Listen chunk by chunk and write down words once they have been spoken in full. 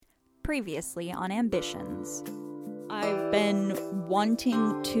Previously on Ambitions. I've been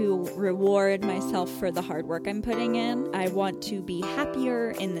wanting to reward myself for the hard work I'm putting in. I want to be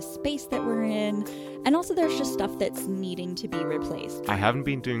happier in the space that we're in. And also there's just stuff that's needing to be replaced. I haven't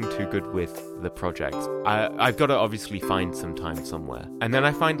been doing too good with the projects. I've got to obviously find some time somewhere. And then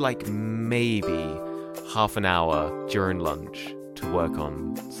I find like maybe half an hour during lunch to work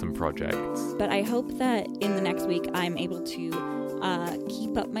on some projects. But I hope that in the next week I'm able to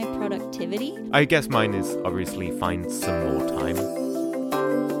keep up my productivity. I guess mine is obviously find some more time.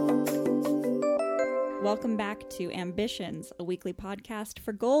 Welcome back to Ambitions, a weekly podcast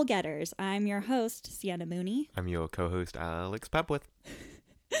for goal getters. I'm your host, Sienna Mooney. I'm your co-host, Alex Papworth.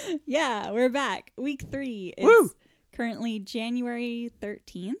 Yeah, we're back. Week 3. It's Woo! currently January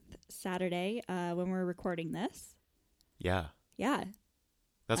 13th, Saturday, when we're recording this. Yeah, Yeah.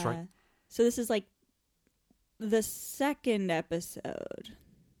 that's right. So this is like the second episode.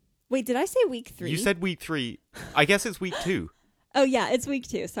 Wait, did I say week 3? You said week 3. I guess it's week 2. Oh, yeah, it's week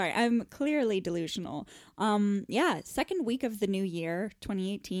 2. Sorry, I'm clearly delusional. Yeah, second week of the new year,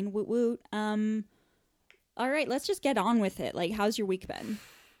 2018. Woot woot. All right, let's just get on with it. Like, how's your week been?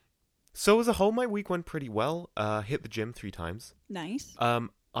 So as a whole, my week went pretty well. Hit the gym 3 times. Nice.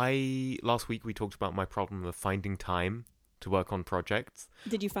 Last week we talked about my problem of finding time to work on projects.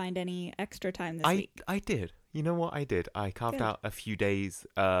 Did you find any extra time this week? I did. You know what I did? I carved Good. out a few days,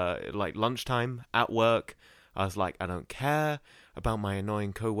 like lunchtime at work. I was like, I don't care about my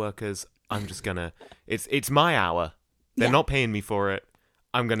annoying coworkers. I'm just gonna. It's my hour. They're Yeah. not paying me for it.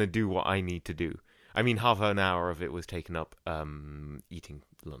 I'm gonna do what I need to do. I mean, half an hour of it was taken up eating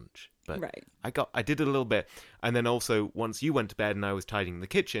lunch, but Right. I did a little bit, and then also once you went to bed and I was tidying the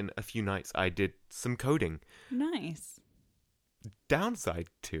kitchen, a few nights I did some coding. Nice. Downside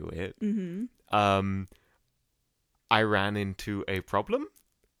to it, Mm-hmm. I ran into a problem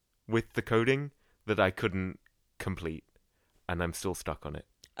with the coding that I couldn't complete, and I'm still stuck on it.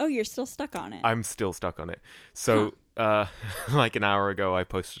 Oh, you're still stuck on it. I'm still stuck on it. So, like an hour ago, I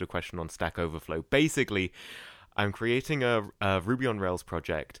posted a question on Stack Overflow. Basically, I'm creating a Ruby on Rails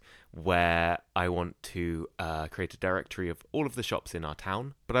project where I want to create a directory of all of the shops in our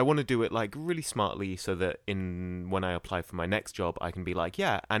town, but I want to do it like really smartly so that when I apply for my next job, I can be like,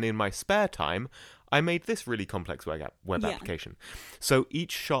 yeah, and in my spare time, I made this really complex web Yeah. application. So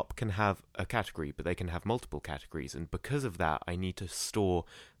each shop can have a category, but they can have multiple categories, and because of that, I need to store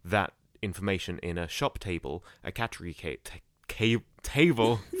that information in a shop table, a category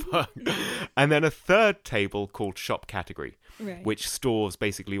table, and then a third table called shop category, Right. which stores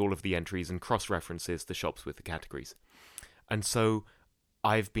basically all of the entries and cross-references the shops with the categories. And so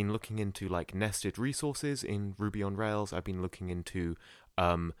I've been looking into like nested resources in Ruby on Rails. I've been looking into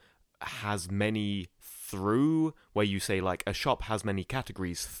has many through, where you say like a shop has many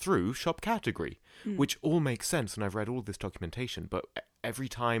categories through shop category, which all makes sense. And I've read all this documentation, but every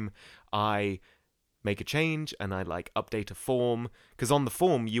time I make a change and I like update a form, because on the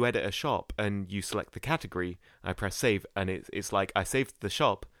form you edit a shop and you select the category, I press save, and it's like I saved the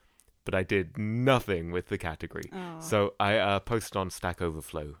shop, but I did nothing with the category. Oh. So I posted on Stack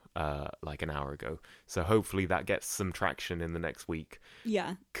Overflow like an hour ago. So hopefully that gets some traction in the next week.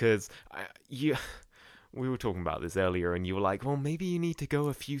 Yeah. Because we were talking about this earlier, and you were like, "Well, maybe you need to go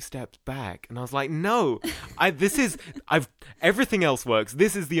a few steps back." And I was like, "No, everything else works.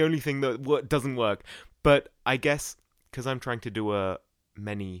 This is the only thing that doesn't work." But I guess because I'm trying to do a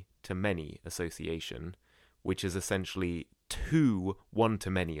many-to-many association, which is essentially 2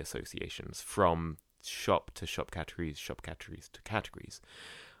 one-to-many associations from shop to shop categories to categories,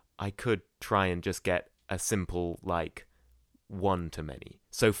 I could try and just get a simple like one-to-many.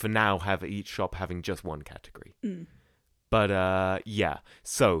 So for now, have each shop having just one category. But yeah,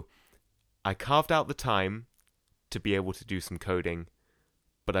 so I carved out the time to be able to do some coding,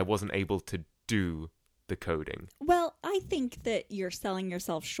 but I wasn't able to do the coding. Well, I think that you're selling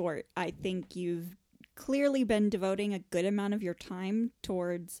yourself short. I think you've clearly been devoting a good amount of your time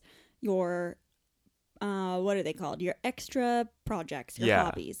towards your what are they called? Your extra projects, your Yeah.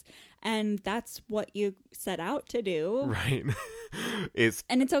 hobbies. And that's what you set out to do. Right.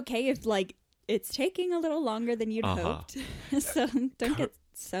 And it's okay if like it's taking a little longer than you'd hoped. So don't get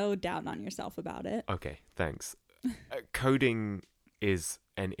so down on yourself about it. Okay, thanks. Coding is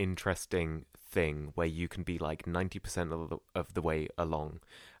an interesting thing where you can be like 90% of the way along,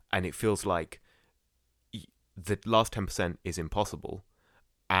 and it feels like the last 10% is impossible.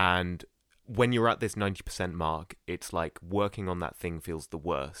 And when you're at this 90% mark, it's like working on that thing feels the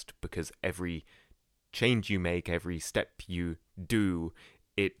worst, because every change you make, every step you do,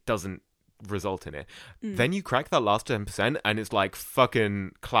 it doesn't result in it. Then you crack that last 10% and it's like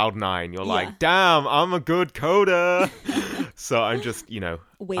fucking cloud 9. You're like, damn, I'm a good coder. So I'm just,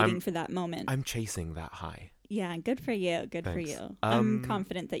 waiting for that moment. I'm chasing that high. Yeah, good for you. Good Thanks. for you. I'm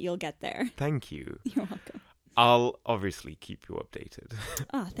confident that you'll get there. Thank you. You're welcome. I'll obviously keep you updated.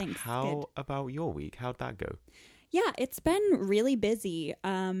 Oh, thanks. How about your week? How'd that go? Yeah, it's been really busy.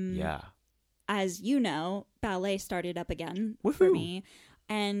 Yeah. As you know, ballet started up again for Woohoo. me.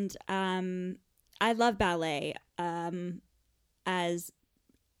 And I love ballet. As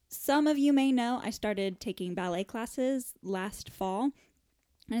some of you may know, I started taking ballet classes last fall.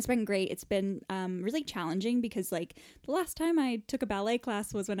 And it's been great. It's been really challenging because, like, the last time I took a ballet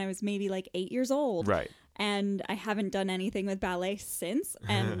class was when I was maybe, like, 8 years old. Right. And I haven't done anything with ballet since.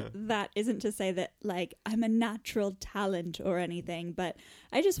 And that isn't to say that, like, I'm a natural talent or anything. But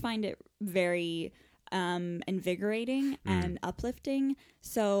I just find it very invigorating and uplifting.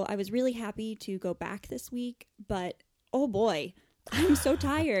 So I was really happy to go back this week. But, oh, boy, I'm so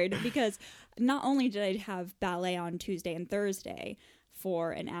tired because not only did I have ballet on Tuesday and Thursday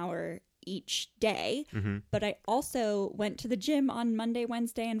for an hour each day, but I also went to the gym on Monday,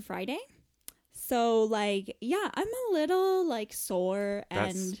 Wednesday, and Friday. So, like, yeah, I'm a little, like, sore.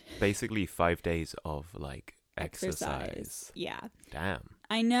 That's and basically 5 days of, like, exercise. Yeah. Damn.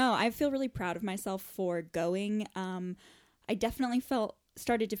 I know. I feel really proud of myself for going. I definitely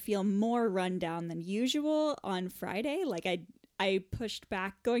started to feel more run down than usual on Friday. Like, I pushed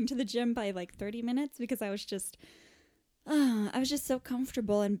back going to the gym by, like, 30 minutes because I was just so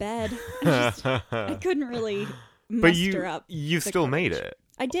comfortable in bed. I couldn't really muster up. You still made it.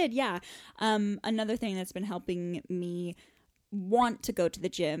 I did, yeah. Another thing that's been helping me want to go to the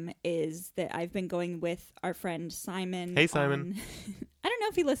gym is that I've been going with our friend Simon. Hey, Simon. I don't know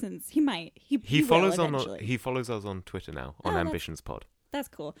if he listens. He might. He follows will eventually. He follows us on Twitter now on Ambitions Pod. That's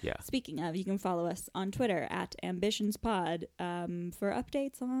cool. Yeah. Speaking of, you can follow us on Twitter at AmbitionsPod for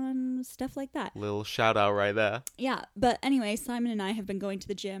updates on stuff like that. Little shout out right there. Yeah. But anyway, Simon and I have been going to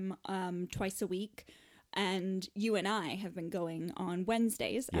the gym twice a week. And you and I have been going on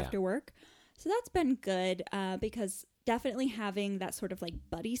Wednesdays after work. So that's been good because definitely having that sort of like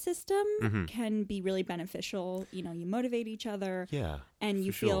buddy system can be really beneficial. You know, you motivate each other. Yeah. And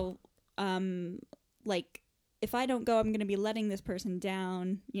you feel like if I don't go, I'm going to be letting this person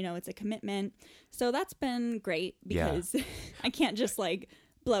down. You know, it's a commitment. So that's been great because I can't just like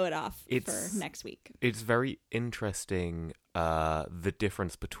blow it off for next week. It's very interesting the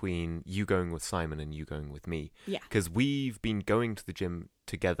difference between you going with Simon and you going with me. Yeah. Because we've been going to the gym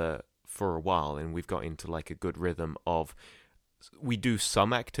together for a while and we've got into like a good rhythm of we do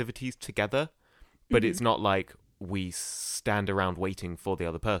some activities together, but it's not like we stand around waiting for the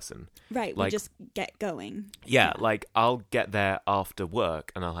other person. Right, like, we just get going. Yeah, like I'll get there after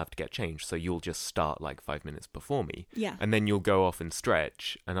work and I'll have to get changed. So you'll just start like 5 minutes before me. Yeah. And then you'll go off and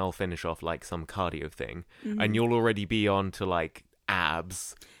stretch and I'll finish off like some cardio thing. And you'll already be on to like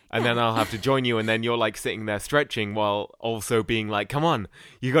abs. And then I'll have to join you and then you're like sitting there stretching while also being like, come on,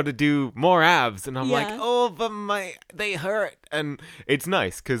 you got to do more abs. And I'm like, oh, but they hurt. And it's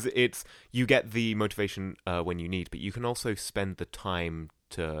nice because you get the motivation when you need, but you can also spend the time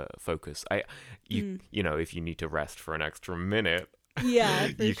to focus. You know, if you need to rest for an extra minute,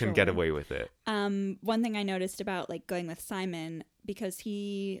 you can get away with it. One thing I noticed about like going with Simon, because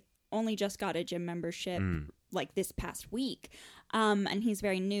he only just got a gym membership like this past week. And he's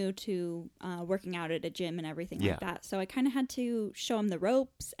very new to working out at a gym and everything like that. So I kind of had to show him the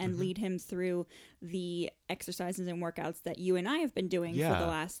ropes and lead him through the exercises and workouts that you and I have been doing for the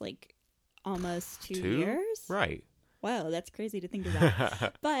last like almost 2 years. Right. Wow, that's crazy to think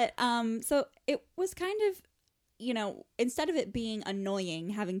about. But so it was kind of, you know, instead of it being annoying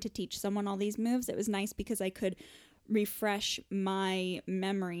having to teach someone all these moves, it was nice because I could refresh my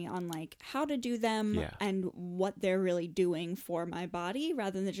memory on like how to do them and what they're really doing for my body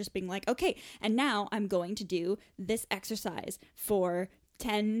rather than just being like, okay, and now I'm going to do this exercise for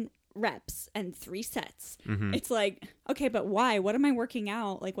 10 reps and 3 sets. It's like, okay, but why? What am I working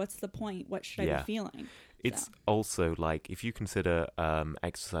out? Like, what's the point? What should I be feeling? It's also like, if you consider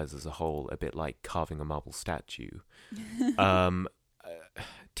exercise as a whole a bit like carving a marble statue,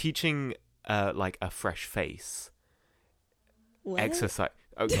 teaching like a fresh face exercise.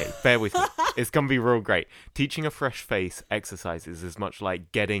 Okay, bear with me. It's gonna be real great. Teaching a fresh face exercises is much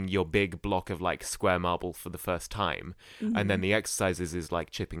like getting your big block of like square marble for the first time, and then the exercises is like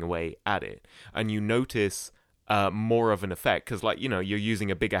chipping away at it. And you notice more of an effect because, like, you know, you're using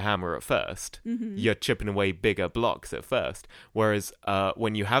a bigger hammer at first. You're chipping away bigger blocks at first. Whereas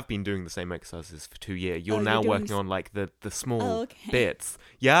when you have been doing the same exercises for 2 years, you're now working on like the small bits.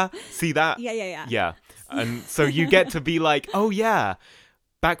 Yeah, see that? Yeah. And so you get to be like, oh yeah,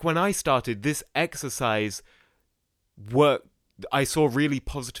 back when I started this exercise, I saw really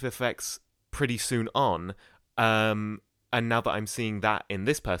positive effects pretty soon on. And now that I'm seeing that in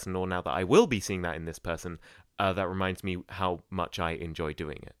this person, or now that I will be seeing that in this person, that reminds me how much I enjoy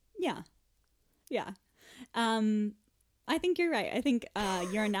doing it. Yeah. I think you're right. I think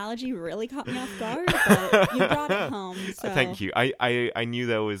your analogy really caught me off guard, but you brought it home. So. Thank you. I knew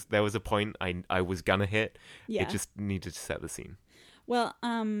there was a point I was gonna hit. Yeah. It just needed to set the scene. Well,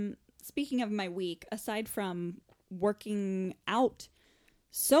 speaking of my week, aside from working out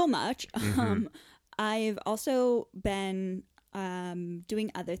so much, I've also been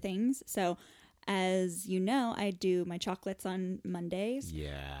doing other things. So, as you know, I do my chocolates on Mondays.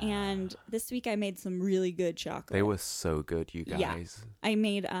 Yeah. And this week I made some really good chocolate. They were so good, you guys. Yeah. I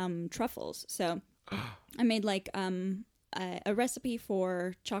made truffles. So I made like a recipe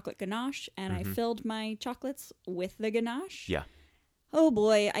for chocolate ganache, and I filled my chocolates with the ganache. Yeah. Oh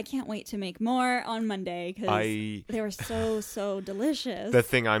boy, I can't wait to make more on Monday because they were so delicious. The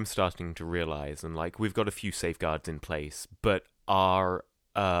thing I'm starting to realize, and like we've got a few safeguards in place, but our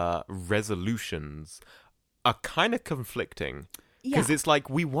resolutions are kind of conflicting. Because it's like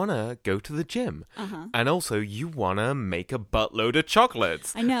we want to go to the gym. And also you want to make a buttload of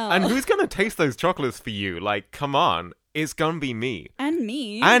chocolates. I know. And who's going to taste those chocolates for you? Like, come on. It's going to be me. And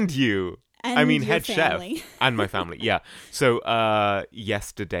me. And you. And I mean, your head family. chef and my family. Yeah. So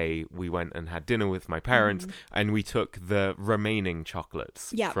yesterday we went and had dinner with my parents, and we took the remaining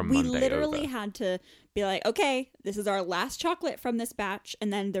chocolates from Monday we literally over. had to be like, okay, this is our last chocolate from this batch,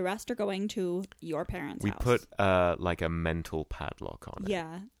 and then the rest are going to your parents' house. We put like a mental padlock on it.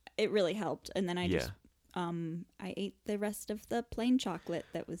 Yeah, it really helped. And then I just I ate the rest of the plain chocolate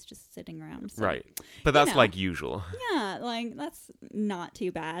that was just sitting around. So, right. But that's like usual. Yeah, like that's not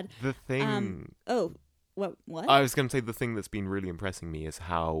too bad. The thing... What? I was going to say the thing that's been really impressing me is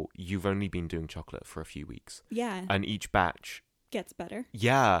how you've only been doing chocolate for a few weeks. Yeah. And each batch... gets better.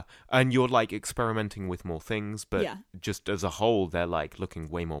 Yeah. And you're like experimenting with more things, but just as a whole, they're like looking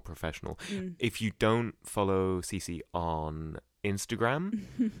way more professional. If you don't follow Cece on Instagram,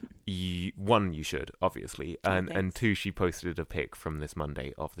 you should, obviously. And two, she posted a pic from this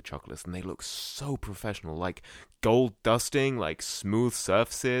Monday of the chocolates, and they look so professional, like gold dusting, like smooth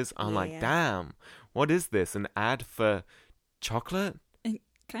surfaces. I'm like, damn, what is this? An ad for chocolate?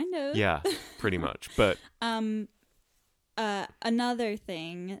 Kind of. Yeah, pretty much. But another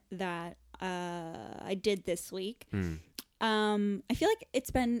thing that I did this week, I feel like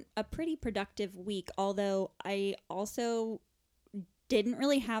it's been a pretty productive week, although I also didn't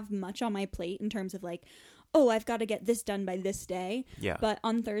really have much on my plate in terms of like, oh, I've got to get this done by this day. Yeah. But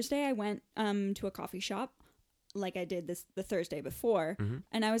on Thursday, I went to a coffee shop like I did the Thursday before.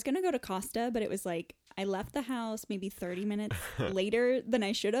 And I was going to go to Costa, but it was like I left the house maybe 30 minutes later than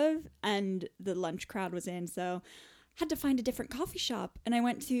I should have, and the lunch crowd was in, so had to find a different coffee shop. And I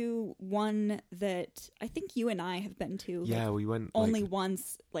went to one that I think you and I have been to. Yeah, we went only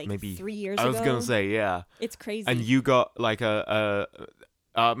once, like maybe 3 years ago. I was going to say, yeah. It's crazy. And you got like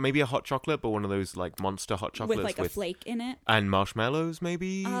maybe a hot chocolate, but one of those like monster hot chocolates with like a flake in it and marshmallows,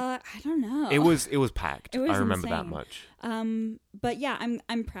 maybe. I don't know. It was packed. It was I remember insane. that much. But yeah,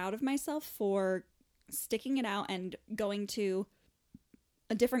 I'm proud of myself for sticking it out and going to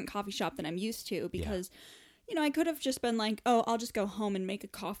a different coffee shop than I'm used to, because you know, I could have just been like, oh, I'll just go home and make a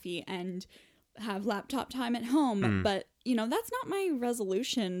coffee and have laptop time at home. But, you know, that's not my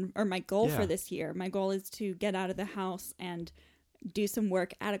resolution or my goal for this year. My goal is to get out of the house and do some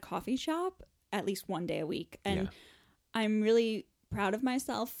work at a coffee shop at least one day a week. And I'm really proud of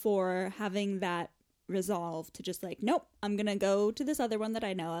myself for having that resolve to just like, nope, I'm going to go to this other one that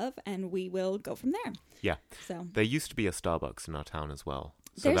I know of, and we will go from there. Yeah. So there used to be a Starbucks in our town as well.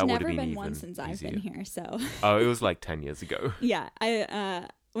 So there's that never been been one since I've been here, so. Oh, it was like 10 years ago. Yeah.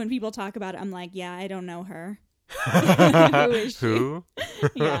 When people talk about it, I'm like, yeah, I don't know her. Who is she? Who?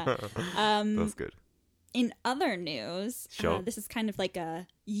 Yeah. That's good. In other news, this is kind of like a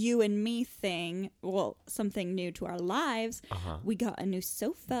you and me thing. Well, something new to our lives. We got a new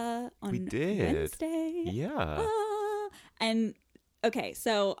sofa on Wednesday. Yeah. And okay,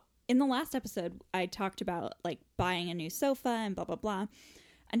 so in the last episode, I talked about like buying a new sofa and blah, blah, blah.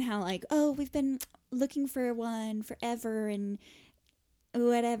 And how like, oh, we've been looking for one forever and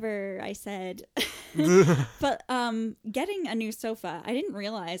whatever I said. But getting a new sofa, I didn't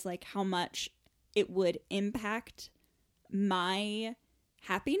realize like how much it would impact my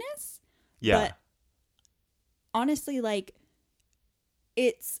happiness. Yeah. But honestly, like,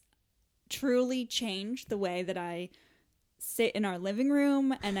 it's truly changed the way that I sit in our living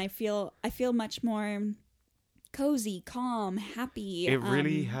room, and I feel much more cozy, calm, happy. It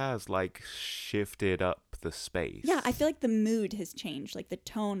really has, like, shifted up the space. Yeah, I feel like the mood has changed, like the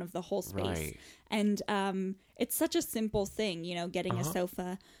tone of the whole space. Right. And it's such a simple thing, you know, getting a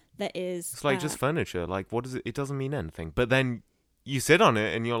sofa that is... It's like just furniture. Like, what is it? It doesn't mean anything. But then you sit on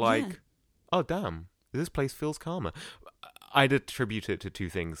it and you're like, oh, damn, this place feels calmer. I'd attribute it to two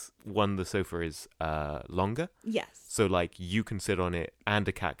things. One, the sofa is longer. Yes. So, like, you can sit on it and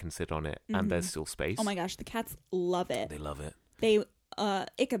a cat can sit on it and there's still space. Oh my gosh, the cats love it. They love it. They...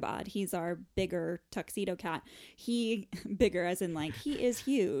 Ichabod, he's our bigger tuxedo cat. Bigger as in, like, he is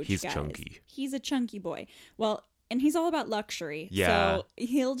huge. He's guys. chunky. He's a chunky boy. Well, and he's all about luxury. Yeah. So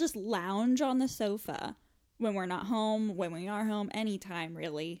he'll just lounge on the sofa when we're not home, when we are home, anytime,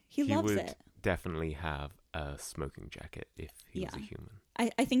 really. He loves it. Definitely have a smoking jacket if he was a human.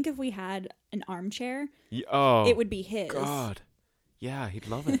 I think if we had an armchair, it it would be his. God. Yeah, he'd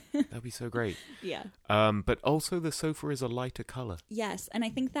love it. That'd be so great. Yeah. But also the sofa is a lighter color. Yes, and I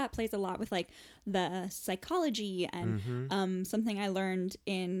think that plays a lot with, like, the psychology and something I learned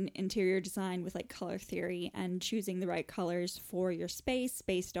in interior design with, like, color theory and choosing the right colors for your space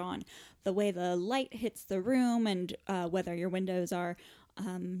based on the way the light hits the room and whether your windows are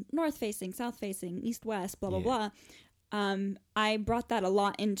north facing, south facing, east west, blah blah blah. I brought that a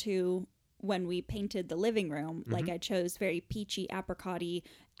lot into when we painted the living room. Like, I chose very peachy, apricot-y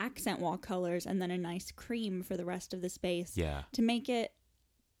accent wall colors and then a nice cream for the rest of the space to make it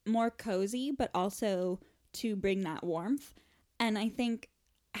more cozy, but also to bring that warmth. And I think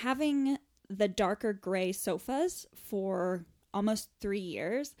having the darker gray sofas for almost 3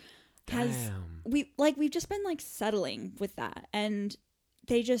 years we've just been, like, settling with that, and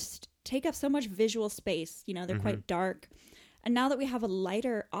they just take up so much visual space. You know, they're quite dark. And now that we have a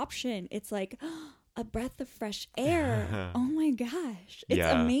lighter option, it's like a breath of fresh air. Oh my gosh. It's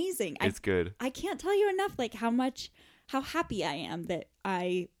amazing. It's good. I can't tell you enough, like, how happy I am that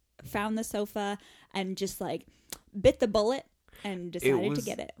I found the sofa and just, like, bit the bullet and decided to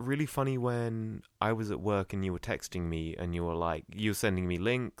get it. It was really funny when I was at work and you were texting me and you were sending me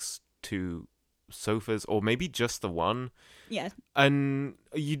links to sofas, or maybe just the one. Yeah. And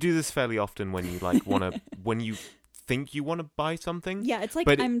you do this fairly often when you, like, want to, when you think you want to buy something. Yeah, it's like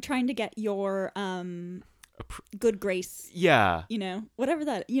I'm trying to get your good grace. Yeah. You know, whatever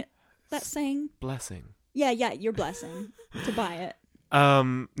that saying. Blessing. Yeah, your blessing to buy it.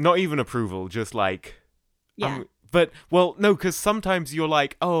 Not even approval, just like. Yeah. No, because sometimes you're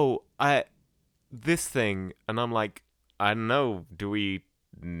like, oh, this thing, and I'm like, I don't know, do we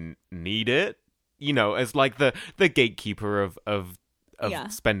need it? You know, as like the gatekeeper of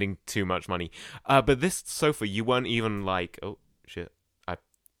spending too much money. But this sofa, you weren't even like, oh shit, I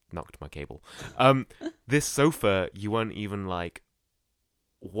knocked my cable. This sofa, you weren't even like,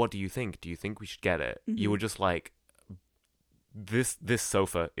 what do you think? Do you think we should get it? Mm-hmm. You were just like, this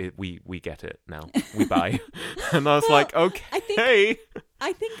sofa, we get it now. We buy. And I was like, okay.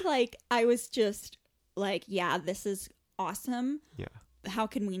 I think like I was just like, yeah, this is awesome. Yeah. How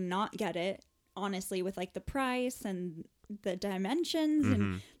can we not get it? Honestly, with like the price and the dimensions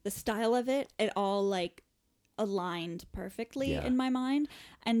and the style of it, it all like aligned perfectly in my mind.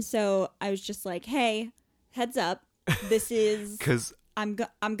 And so I was just like, hey, heads up, this is because I'm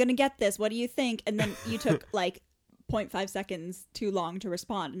gonna get this. What do you think? And then you took like 0.5 seconds too long to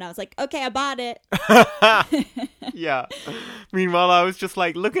respond, and I was like, okay, I bought it. Yeah. Meanwhile, I was just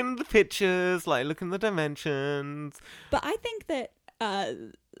like looking at the pictures, like looking at the dimensions. But I think that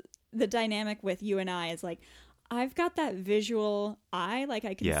the dynamic with you and I is like, I've got that visual eye, like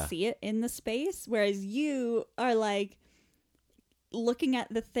I can see it in the space, whereas you are like looking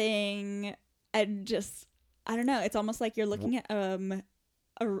at the thing and just, I don't know, it's almost like you're looking at an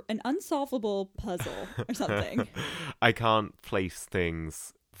unsolvable puzzle or something. I can't place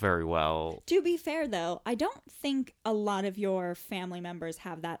things very well. To be fair, though, I don't think a lot of your family members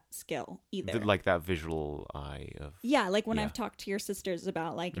have that skill either. Like that visual eye of... Yeah, like when I've talked to your sisters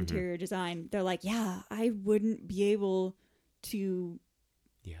about like interior design, they're like, yeah, I wouldn't be able to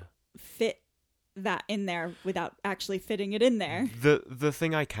fit that in there without actually fitting it in there. The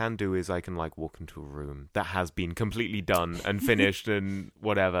thing I can do is I can like walk into a room that has been completely done and finished and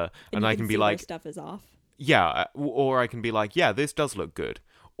whatever, and I can be like, stuff is off. Yeah, or I can be like, yeah, this does look good.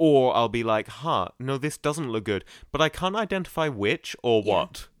 Or I'll be like, no, this doesn't look good, but I can't identify which or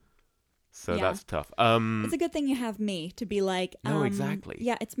what. So Yeah. that's tough. It's a good thing you have me to be like, No, exactly.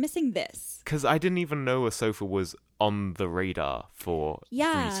 Yeah, it's missing this. Because I didn't even know a sofa was on the radar for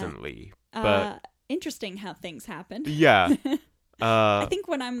recently. But Interesting how things happen. yeah. I think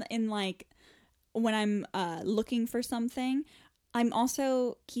when I'm looking for something, I'm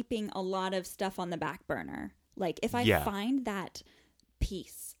also keeping a lot of stuff on the back burner. Like if I find that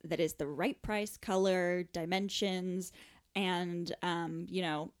piece that is the right price, color, dimensions, and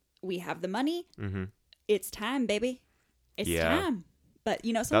we have the money, it's time, baby. It's time. But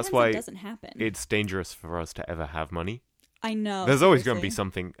sometimes that's why it doesn't happen. It's dangerous for us to ever have money. I know. There's always going to be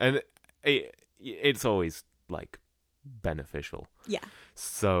something, and it's always like beneficial. Yeah.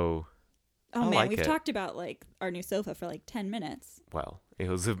 So. Oh man, we've talked about like our new sofa for like 10 minutes. Well, it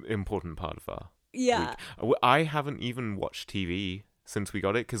was an important part of our week. I haven't even watched TV since we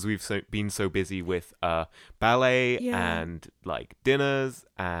got it because we've been so busy with ballet and like dinners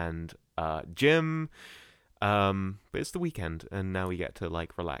and gym. But it's the weekend and now we get to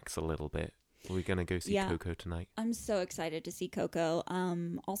like relax a little bit. We're gonna go see Coco tonight. I'm so excited to see Coco.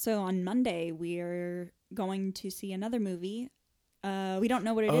 Also on Monday we're going to see another movie. We don't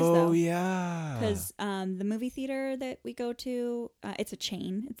know what it is though. Oh yeah. Because the movie theater that we go to, it's a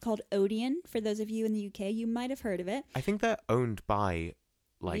chain. It's called Odeon. For those of you in the UK, you might have heard of it. I think they're owned by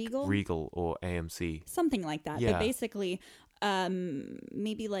like Regal or AMC. Something like that. Yeah. They basically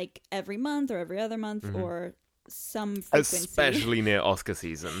maybe like every month or every other month or some frequency. Especially near Oscar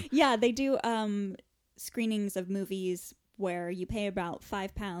season. Yeah, they do screenings of movies where you pay about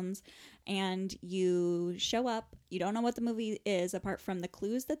 £5 and you show up. You don't know what the movie is apart from the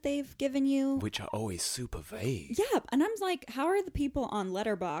clues that they've given you. Which are always super vague. Yeah, and I'm like, how are the people on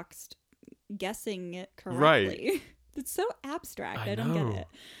Letterboxd guessing it correctly? Right. It's so abstract. I know. don't get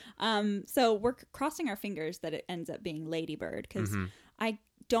it. So we're crossing our fingers that it ends up being Lady Bird because I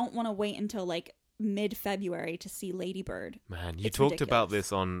don't want to wait until like mid-February to see Lady Bird. Man, you It's talked ridiculous. about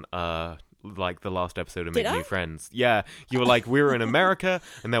this on like the last episode of Did Make I? New Friends. Yeah, you were like, we were in America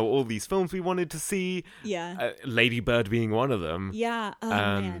and there were all these films we wanted to see. Yeah. Lady Bird being one of them. Yeah. Oh,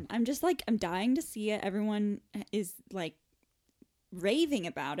 man. I'm just like, I'm dying to see it. Everyone is like raving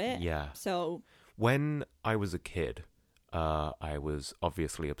about it. Yeah. So. When I was a kid, I was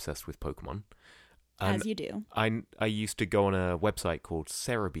obviously obsessed with Pokemon. As you do. I used to go on a website called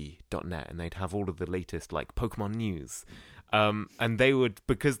Cerebi.net and they'd have all of the latest like Pokemon news. And they would,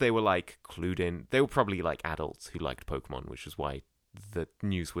 because they were like clued in, they were probably like adults who liked Pokemon, which is why the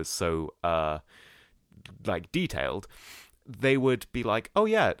news was so like detailed. They would be like, oh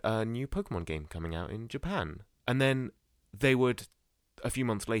yeah, a new Pokemon game coming out in Japan. And then they would a few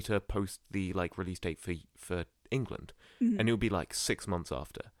months later post the like release date for England. And it would be like 6 months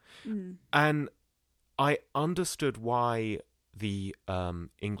after. And I understood why the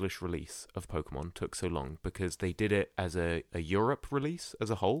English release of Pokemon took so long, because they did it as a Europe release as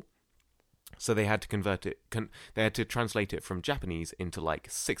a whole. So they had to convert it, they had to translate it from Japanese into like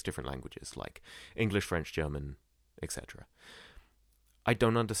 6 different languages, like English, French, German, etc. I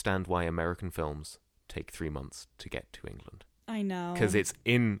don't understand why American films take 3 months to get to England. I know. Because it's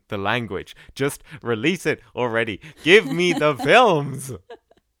in the language. Just release it already. Give me the films.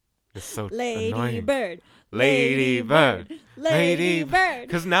 It's so Lady annoying. Bird. Lady Bird. Lady Bird.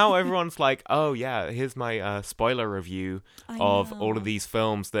 Because now everyone's like, oh yeah, here's my spoiler review of all of these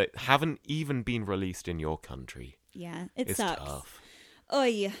films that haven't even been released in your country. Yeah, it It's sucks. tough. Oh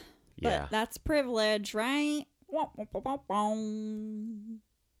yeah. Yeah. But that's privilege, right? Do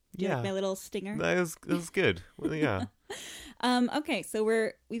you like my little stinger? That was good. Well, yeah. Okay,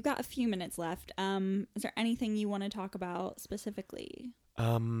 so we've got a few minutes left. Is there anything you want to talk about specifically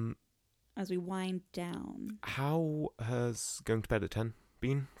as we wind down? How has going to bed at 10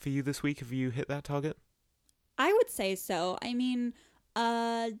 been for you this week? Have you hit that target? I would say so. I mean,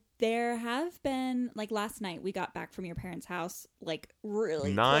 there have been, like last night we got back from your parents' house like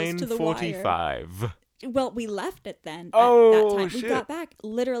really close to the wire. 9:45. Well, we left it then at Oh, that time. shit. We got back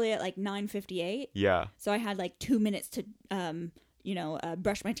literally at like 9:58. Yeah. So I had like 2 minutes to,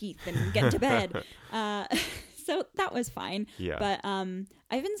 brush my teeth and get into bed. So that was fine. Yeah. But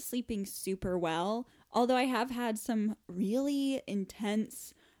I've been sleeping super well, although I have had some really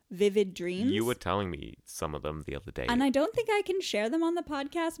intense, vivid dreams. You were telling me some of them the other day. And I don't think I can share them on the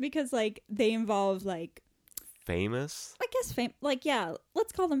podcast because like they involve like, Famous? I guess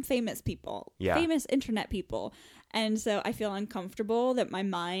let's call them famous people. Yeah. Famous internet people. And so I feel uncomfortable that my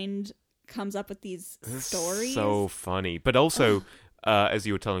mind comes up with these stories. So funny. But also, as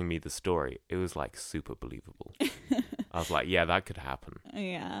you were telling me the story, it was like super believable. I was like, yeah, that could happen.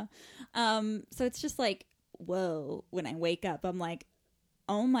 Yeah. So it's just like, whoa, when I wake up, I'm like,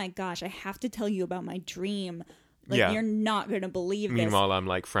 oh my gosh, I have to tell you about my dream. Like, Yeah. you're not going to believe this. Meanwhile, I'm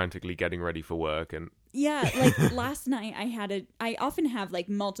like frantically getting ready for work, and Yeah, like last night I often have like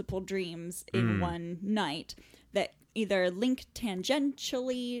multiple dreams in one night that either link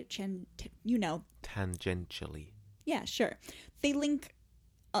tangentially, tangentially. Yeah, sure. They link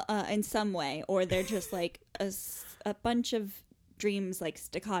in some way, or they're just like a bunch of dreams like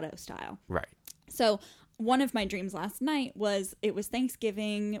staccato style. Right. So one of my dreams last night was it was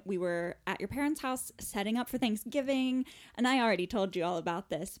Thanksgiving. We were at your parents' house setting up for Thanksgiving, and I already told you all about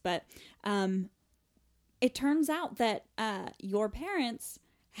this, but it turns out that your parents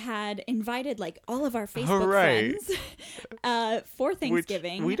had invited like all of our Facebook friends for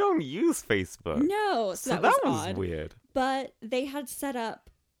Thanksgiving. Which we don't use Facebook. No, so that was odd. Weird. But they had set up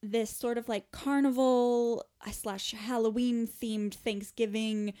this sort of like carnival / Halloween themed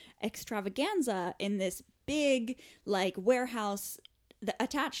Thanksgiving extravaganza in this big like warehouse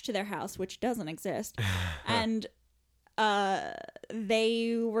attached to their house, which doesn't exist. And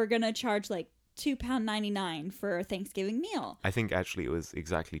they were gonna charge like £2.99 for a Thanksgiving meal. I think actually it was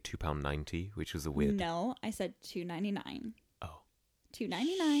exactly £2.90, which was a weird. No, I said $2.99. Oh,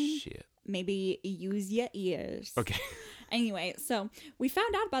 $2.99. shit. Maybe use your ears. Okay. Anyway, so we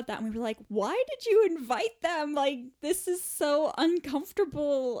found out about that and we were like, why did you invite them? Like, this is so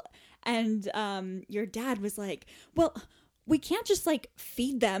uncomfortable. And your dad was like, well, we can't just like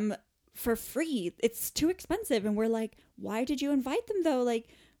feed them for free. It's too expensive. And we're like, why did you invite them though? Like,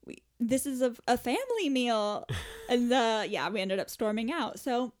 this is a family meal. And we ended up storming out.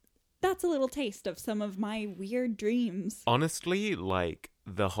 So that's a little taste of some of my weird dreams. Honestly, like,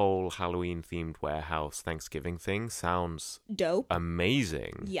 the whole Halloween-themed warehouse Thanksgiving thing sounds dope.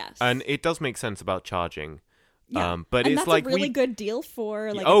 Amazing. Yes. And it does make sense about charging. Yeah. But and it's that's like a really good deal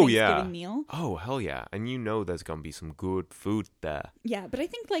for like a Thanksgiving meal. Oh, hell yeah. And you know there's going to be some good food there. Yeah, but I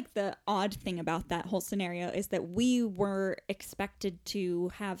think like the odd thing about that whole scenario is that we were expected to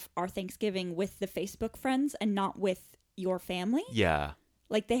have our Thanksgiving with the Facebook friends and not with your family. Yeah.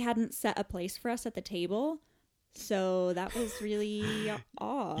 Like they hadn't set a place for us at the table. So that was really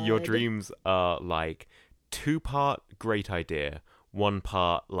odd. Your dreams are like 2-part great idea, 1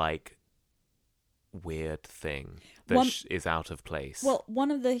 part like weird thing that is out of place. Well, one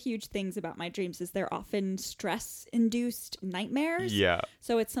of the huge things about my dreams is they're often stress-induced nightmares. Yeah.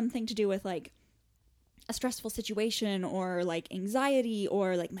 So it's something to do with like a stressful situation or like anxiety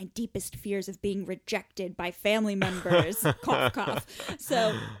or like my deepest fears of being rejected by family members. Cough, cough.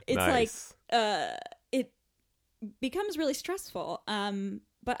 So it's nice. Like it becomes really stressful.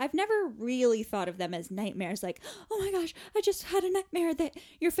 But I've never really thought of them as nightmares. Like, oh my gosh, I just had a nightmare that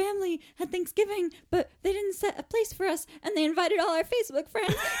your family had Thanksgiving, but they didn't set a place for us, and they invited all our Facebook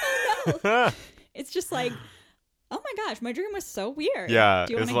friends. Oh no! It's just like, oh my gosh, my dream was so weird. Yeah.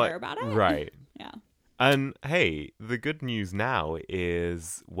 Do you want to hear about it? Right. Yeah. And hey, the good news now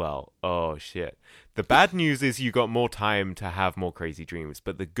is, well, oh shit. The bad news is you got more time to have more crazy dreams,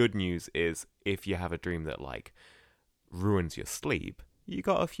 but the good news is if you have a dream that like ruins your sleep, you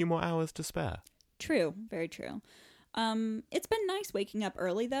got a few more hours to spare. True. Very true. It's been nice waking up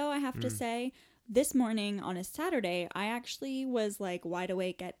early, though, I have to say. This morning on a Saturday, I actually was like wide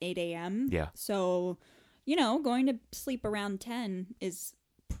awake at 8 a.m. Yeah. So, you know, going to sleep around 10 is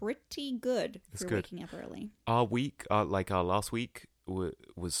pretty good for waking up early. Our week, our last week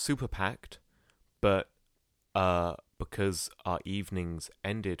was super packed, but because our evenings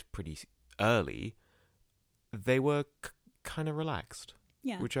ended pretty early, they were kind of relaxed.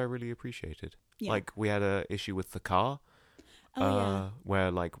 Yeah. Which I really appreciated. Yeah. Like, we had a issue with the car.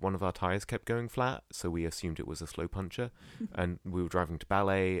 Where like one of our tires kept going flat, so we assumed it was a slow puncher. And we were driving to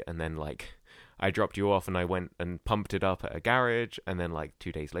ballet, and then like I dropped you off and I went and pumped it up at a garage, and then like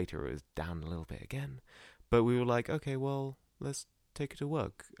 2 days later it was down a little bit again. But we were like, okay, well, let's take it to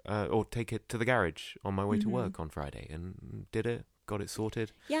work, or take it to the garage on my way to work on Friday, and did it, got it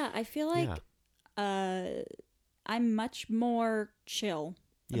sorted. Yeah, I feel like I'm much more chill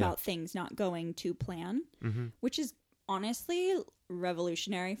about things not going to plan, which is honestly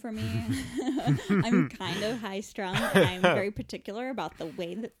revolutionary for me. I'm kind of high strung, and I'm very particular about the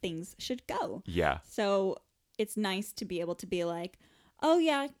way that things should go. Yeah. So it's nice to be able to be like, oh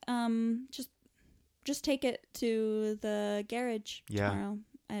yeah, just take it to the garage tomorrow,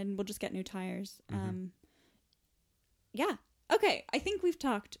 and we'll just get new tires. Yeah. Okay, I think we've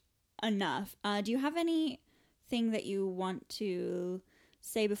talked enough. Do you have anything that you want to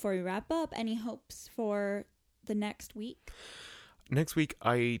say before we wrap up? Any hopes for the next week? Next week,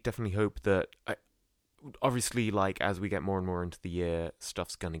 I definitely hope that, obviously, like, as we get more and more into the year,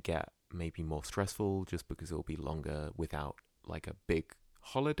 stuff's going to get maybe more stressful just because it'll be longer without, like, a big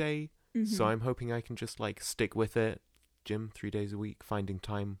holiday. So I'm hoping I can just like stick with it. Gym 3 days a week, finding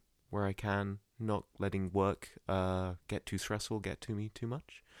time where I can, not letting work get too stressful, get to me too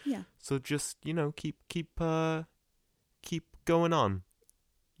much. Yeah. So just, keep going on.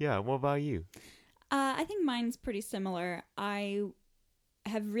 Yeah, what about you? I think mine's pretty similar. I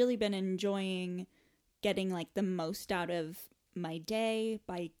have really been enjoying getting like the most out of my day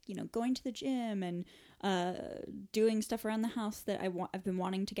by, going to the gym and doing stuff around the house that I've been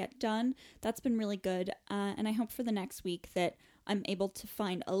wanting to get done. That's been really good. And I hope for the next week that I'm able to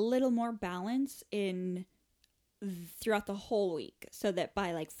find a little more balance throughout the whole week, so that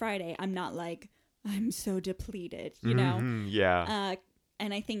by like Friday, I'm not like, I'm so depleted, Yeah.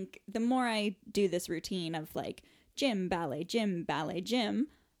 And I think the more I do this routine of like gym, ballet, gym, ballet, gym,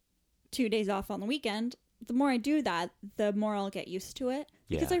 2 days off on the weekend, the more I do that, the more I'll get used to it.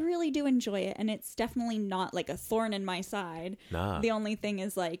 Because I really do enjoy it, and it's definitely not like a thorn in my side. Nah. The only thing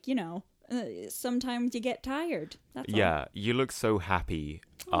is like, sometimes you get tired. That's all. You look so happy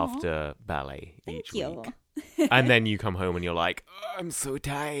after ballet Thank each you. week. And then you come home and you're like, oh, I'm so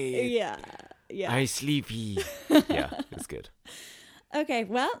tired. Yeah. I'm sleepy. Yeah, it's good. Okay,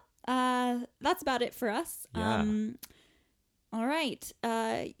 well, that's about it for us. Yeah. All right.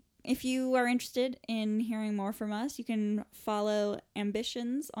 If you are interested in hearing more from us, you can follow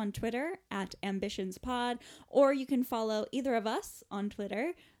Ambitions on Twitter @AmbitionsPod, or you can follow either of us on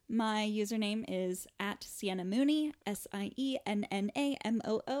Twitter. My username is @SiennaMooney, SiennaMooney.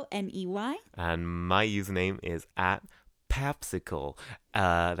 And my username is @Papsicle.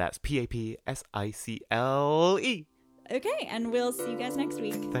 That's PAPSICLE. Okay, and we'll see you guys next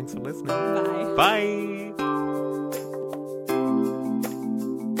week. Thanks for listening. Bye. Bye.